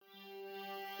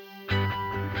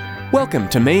Welcome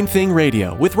to Main Thing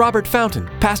Radio with Robert Fountain,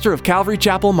 pastor of Calvary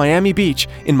Chapel, Miami Beach,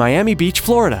 in Miami Beach,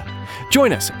 Florida.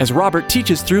 Join us as Robert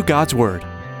teaches through God's Word.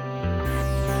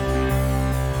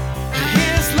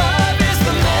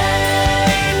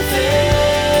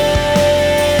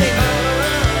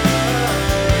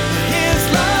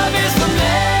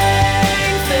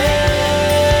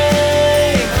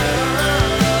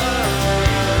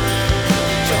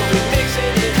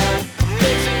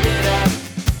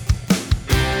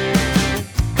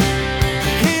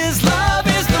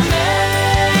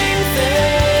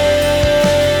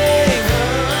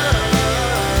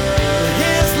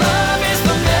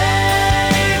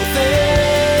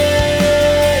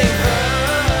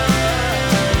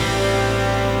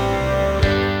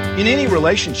 In any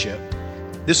relationship,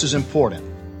 this is important.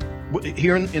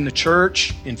 Here in the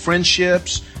church, in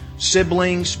friendships,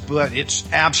 siblings, but it's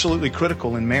absolutely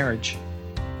critical in marriage.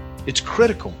 It's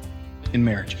critical in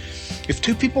marriage. If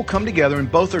two people come together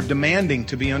and both are demanding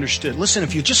to be understood, listen,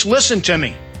 if you just listen to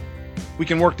me, we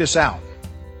can work this out.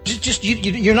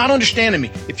 You're not understanding me.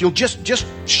 If you'll just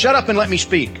shut up and let me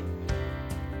speak.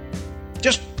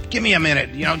 Just give me a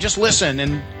minute, just listen.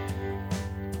 And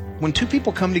when two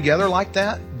people come together like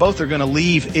that, both are going to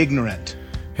leave ignorant.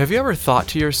 Have you ever thought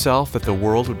to yourself that the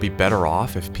world would be better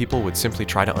off if people would simply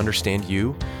try to understand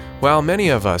you? Well, many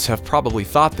of us have probably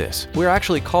thought this. We're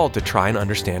actually called to try and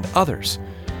understand others.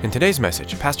 In today's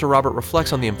message, Pastor Robert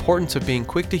reflects on the importance of being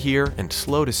quick to hear and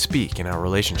slow to speak in our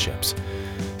relationships.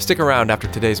 Stick around after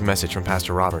today's message from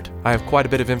Pastor Robert. I have quite a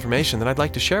bit of information that I'd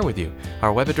like to share with you.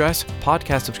 Our web address,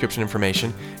 podcast subscription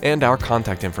information, and our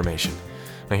contact information.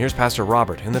 Now here's Pastor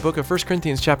Robert in the book of 1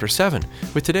 Corinthians chapter 7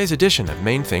 with today's edition of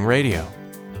Main Thing Radio.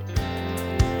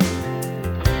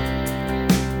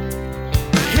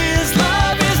 His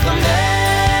love is the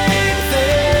main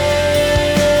thing.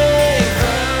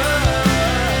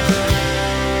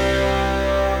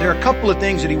 There are a couple of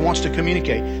things that he wants to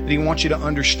communicate, that he wants you to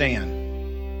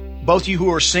understand. Both you who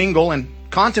are single and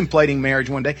contemplating marriage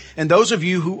one day, and those of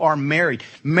you who are married.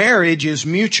 Marriage is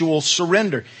mutual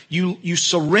surrender. You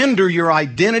surrender your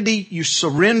identity, you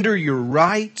surrender your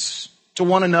rights to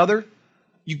one another.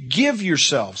 You give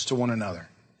yourselves to one another.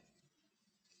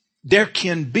 There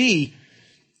can be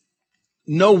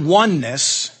no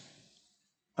oneness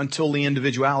until the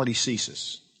individuality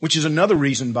ceases, which is another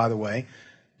reason, by the way,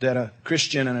 that a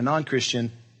Christian and a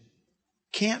non-Christian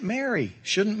can't marry,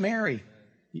 shouldn't marry.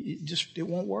 It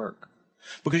won't work.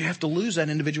 Because you have to lose that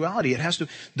individuality. It has to,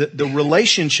 the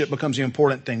relationship becomes the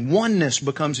important thing. Oneness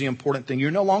becomes the important thing. You're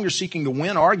no longer seeking to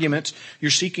win arguments. You're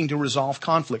seeking to resolve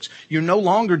conflicts. You're no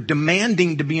longer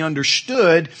demanding to be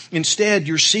understood. Instead,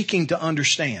 you're seeking to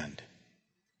understand.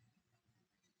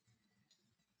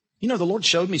 The Lord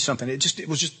showed me something. It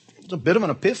was a bit of an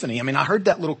epiphany. I heard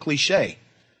that little cliche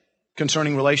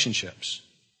concerning relationships.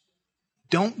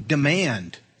 Don't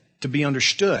demand to be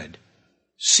understood.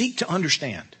 Seek to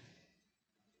understand.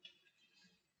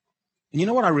 And you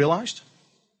know what I realized?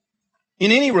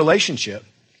 In any relationship,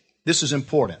 this is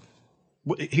important.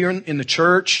 Here in the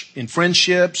church, in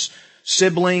friendships,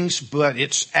 siblings, but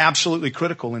it's absolutely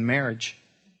critical in marriage.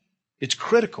 It's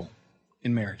critical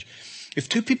in marriage. If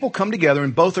two people come together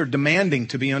and both are demanding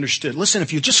to be understood, listen,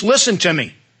 if you just listen to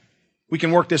me, we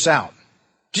can work this out.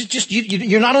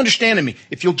 You're not understanding me.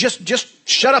 If you'll just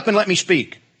shut up and let me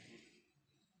speak.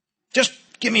 Just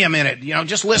give me a minute,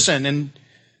 just listen. And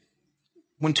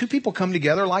when two people come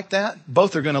together like that,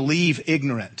 both are going to leave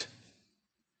ignorant.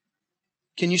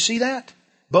 Can you see that?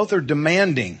 Both are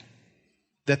demanding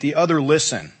that the other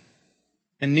listen.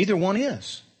 And neither one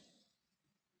is.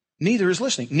 Neither is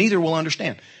listening. Neither will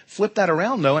understand. Flip that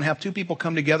around, though, and have two people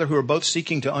come together who are both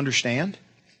seeking to understand.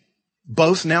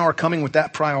 Both now are coming with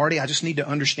that priority. I just need to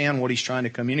understand what he's trying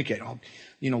to communicate.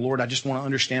 Lord, I just want to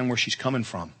understand where she's coming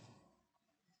from.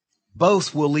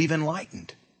 Both will leave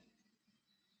enlightened.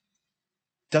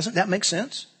 Doesn't that make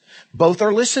sense? Both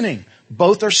are listening.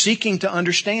 Both are seeking to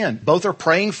understand. Both are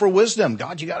praying for wisdom.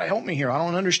 God, you got to help me here. I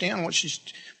don't understand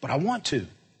but I want to.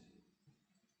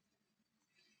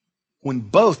 When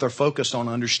both are focused on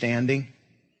understanding,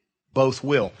 both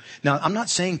will. Now, I'm not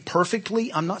saying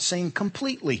perfectly. I'm not saying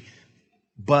completely.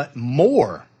 But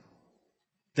more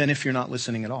than if you're not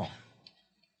listening at all.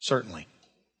 Certainly.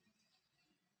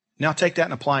 Now take that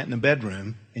and apply it in the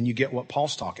bedroom, and you get what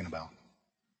Paul's talking about.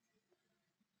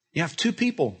 You have two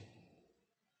people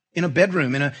in a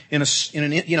bedroom, in a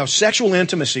sexual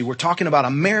intimacy. We're talking about a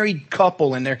married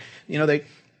couple, and they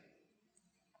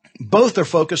both are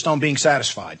focused on being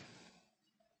satisfied.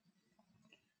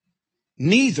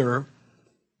 Neither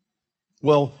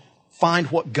will find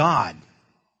what God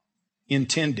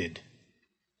intended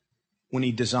when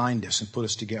He designed us and put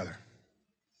us together.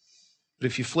 But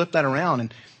if you flip that around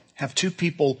and have two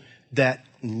people that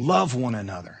love one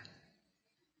another,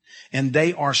 and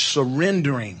they are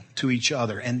surrendering to each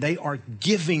other, and they are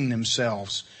giving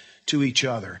themselves to each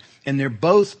other, and they're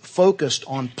both focused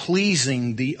on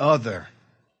pleasing the other,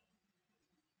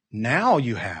 now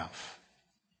you have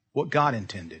what God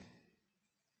intended.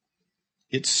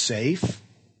 It's safe.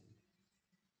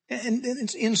 And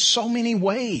it's in so many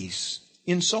ways.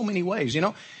 In so many ways. You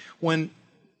know, when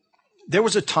there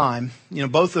was a time, you know,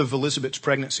 both of Elizabeth's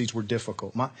pregnancies were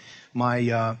difficult.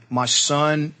 My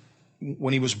son,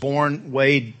 when he was born,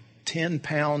 weighed 10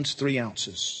 pounds, 3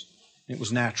 ounces. It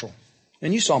was natural.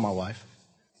 And you saw my wife.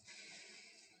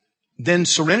 Then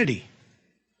Serenity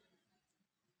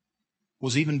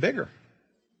was even bigger.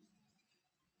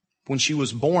 When she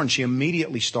was born, she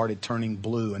immediately started turning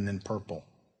blue and then purple.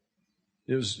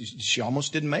 She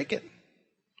almost didn't make it.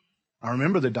 I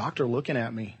remember the doctor looking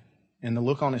at me, and the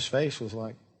look on his face was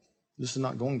like, this is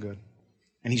not going good.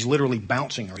 And he's literally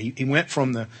bouncing her. He went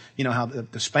from the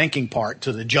spanking part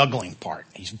to the juggling part.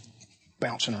 He's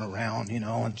bouncing her around,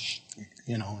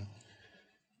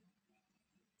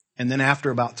 And then after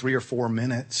about 3 or 4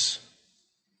 minutes,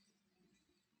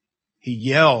 he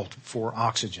yelled for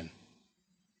oxygen.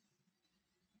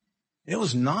 It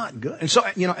was not good. And so,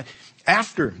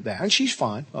 after that, and she's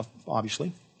fine,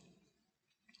 obviously.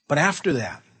 But after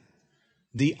that,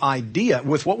 the idea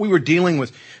with what we were dealing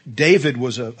with, David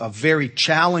was a very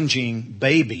challenging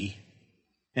baby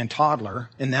and toddler.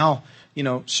 And now,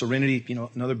 Serenity,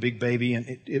 another big baby.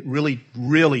 And it really,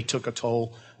 really took a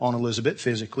toll on Elizabeth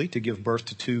physically to give birth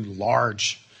to 2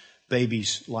 large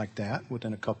babies like that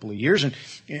within a couple of years.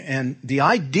 And the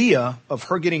idea of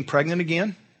her getting pregnant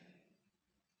again,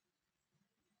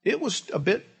 it was a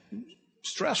bit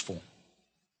stressful.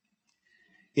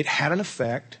 It had an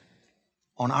effect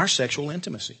on our sexual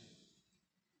intimacy.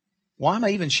 Why am I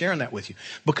even sharing that with you?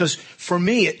 Because for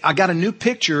me, I got a new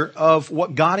picture of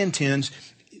what God intends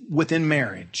within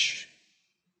marriage.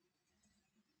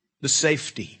 The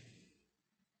safety.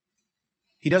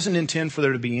 He doesn't intend for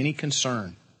there to be any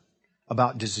concern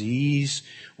about disease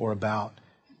or about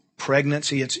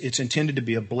pregnancy. It's intended to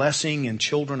be a blessing, and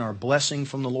children are a blessing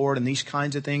from the Lord, and these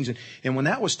kinds of things. And when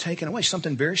that was taken away,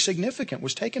 something very significant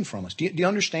was taken from us. Do you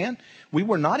understand? We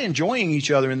were not enjoying each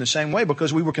other in the same way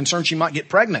because we were concerned she might get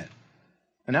pregnant.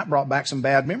 And that brought back some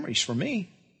bad memories for me.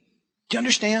 Do you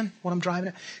understand what I'm driving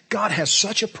at? God has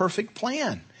such a perfect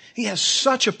plan. He has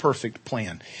such a perfect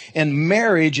plan. And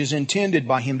marriage is intended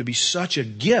by Him to be such a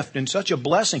gift and such a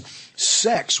blessing.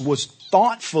 Sex was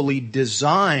thoughtfully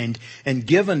designed and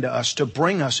given to us to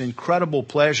bring us incredible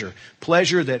pleasure.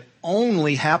 Pleasure that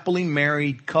only happily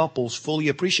married couples fully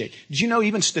appreciate. Did you know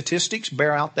even statistics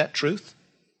bear out that truth?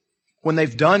 When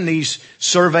they've done these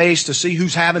surveys to see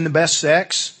who's having the best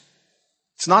sex,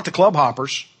 it's not the club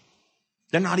hoppers.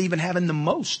 They're not even having the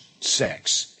most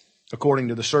sex, according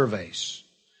to the surveys.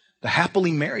 The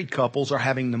happily married couples are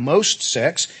having the most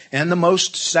sex and the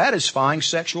most satisfying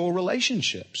sexual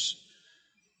relationships.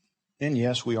 And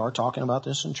yes, we are talking about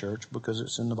this in church because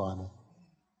it's in the Bible.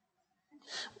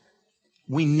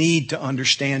 We need to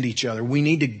understand each other. We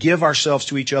need to give ourselves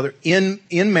to each other in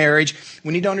marriage.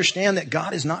 We need to understand that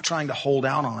God is not trying to hold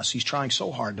out on us. He's trying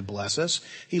so hard to bless us.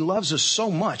 He loves us so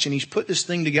much, and He's put this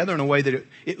thing together in a way that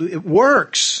it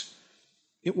works.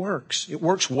 It works. It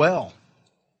works well.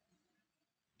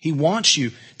 He wants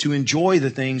you to enjoy the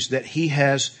things that He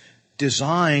has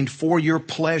designed for your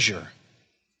pleasure.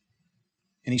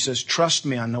 And He says, trust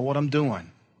me, I know what I'm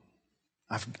doing.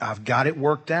 I've got it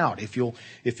worked out. If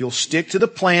you'll stick to the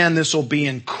plan, this will be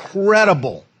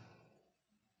incredible.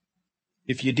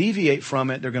 If you deviate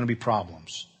from it, there are going to be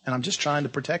problems. And I'm just trying to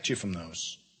protect you from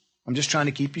those. I'm just trying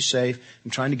to keep you safe.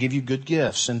 I'm trying to give you good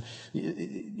gifts. And,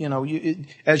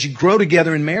 as you grow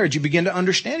together in marriage, you begin to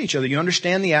understand each other. You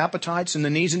understand the appetites and the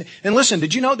needs. And listen,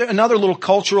 did you know another little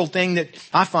cultural thing that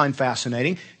I find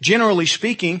fascinating? Generally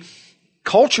speaking,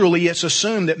 culturally, it's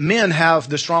assumed that men have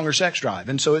the stronger sex drive.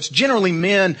 And so it's generally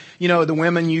men, the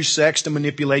women use sex to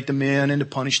manipulate the men and to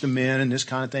punish the men and this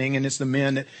kind of thing. And it's the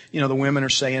men that, the women are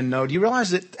saying no. Do you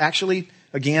realize that actually,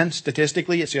 again,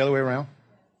 statistically, it's the other way around?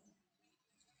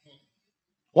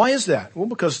 Why is that? Well,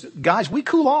 because guys, we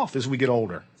cool off as we get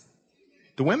older.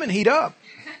 The women heat up.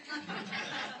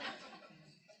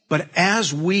 But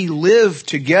as we live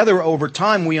together over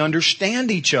time, we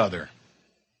understand each other.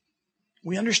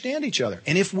 We understand each other.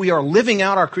 And if we are living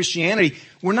out our Christianity,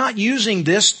 we're not using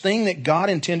this thing that God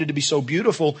intended to be so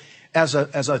beautiful as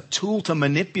a tool to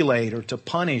manipulate or to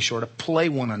punish or to play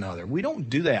one another. We don't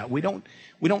do that. We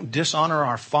don't dishonor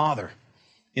our Father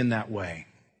in that way.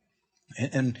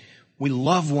 And we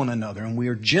love one another, and we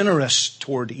are generous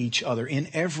toward each other in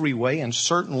every way, and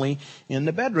certainly in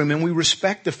the bedroom. And we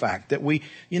respect the fact that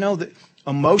that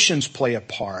emotions play a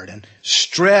part, and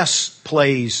stress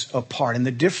plays a part, and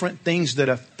the different things that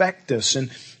affect us.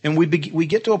 And we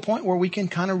get to a point where we can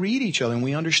kind of read each other, and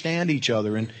we understand each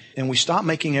other, and we stop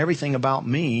making everything about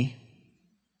me,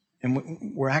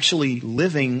 and we're actually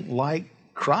living like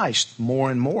Christ more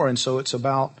and more. And so it's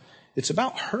about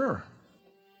her.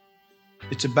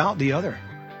 It's about the other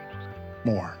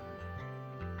more.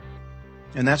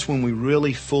 And that's when we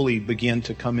really fully begin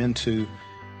to come into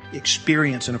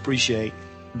experience and appreciate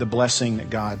the blessing that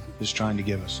God is trying to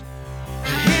give us.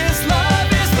 His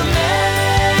love is the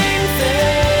main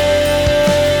thing.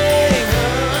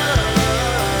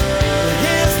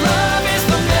 His love is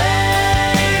the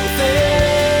main thing.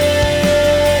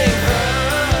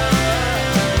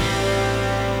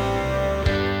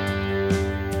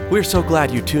 We're so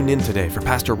glad you tuned in today for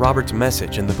Pastor Robert's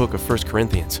message in the book of 1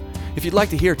 Corinthians. If you'd like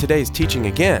to hear today's teaching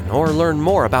again or learn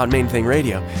more about Main Thing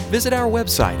Radio, visit our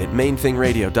website at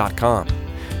mainthingradio.com.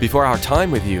 Before our time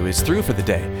with you is through for the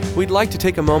day, we'd like to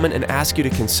take a moment and ask you to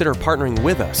consider partnering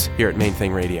with us here at Main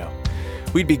Thing Radio.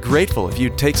 We'd be grateful if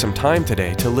you'd take some time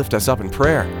today to lift us up in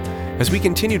prayer. As we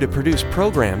continue to produce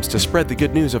programs to spread the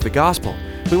good news of the gospel,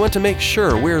 we want to make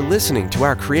sure we're listening to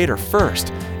our Creator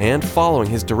first and following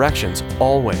His directions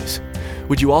always.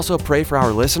 Would you also pray for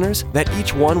our listeners that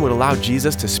each one would allow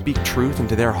Jesus to speak truth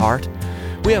into their heart?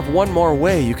 We have one more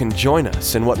way you can join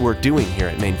us in what we're doing here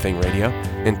at Main Thing Radio,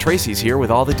 and Tracy's here with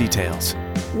all the details.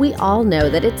 We all know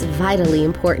that it's vitally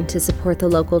important to support the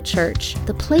local church,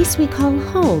 the place we call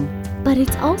home. But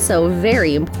it's also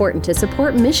very important to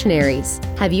support missionaries.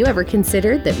 Have you ever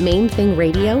considered that Main Thing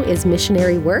Radio is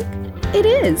missionary work? It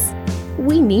is.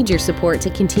 We need your support to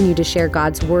continue to share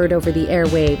God's Word over the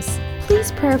airwaves.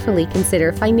 Please prayerfully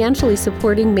consider financially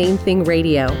supporting Main Thing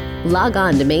Radio. Log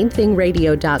on to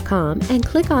mainthingradio.com and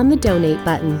click on the donate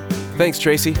button. Thanks,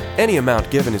 Tracy. Any amount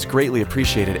given is greatly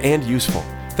appreciated and useful.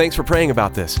 Thanks for praying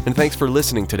about this, and thanks for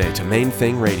listening today to Main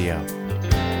Thing Radio.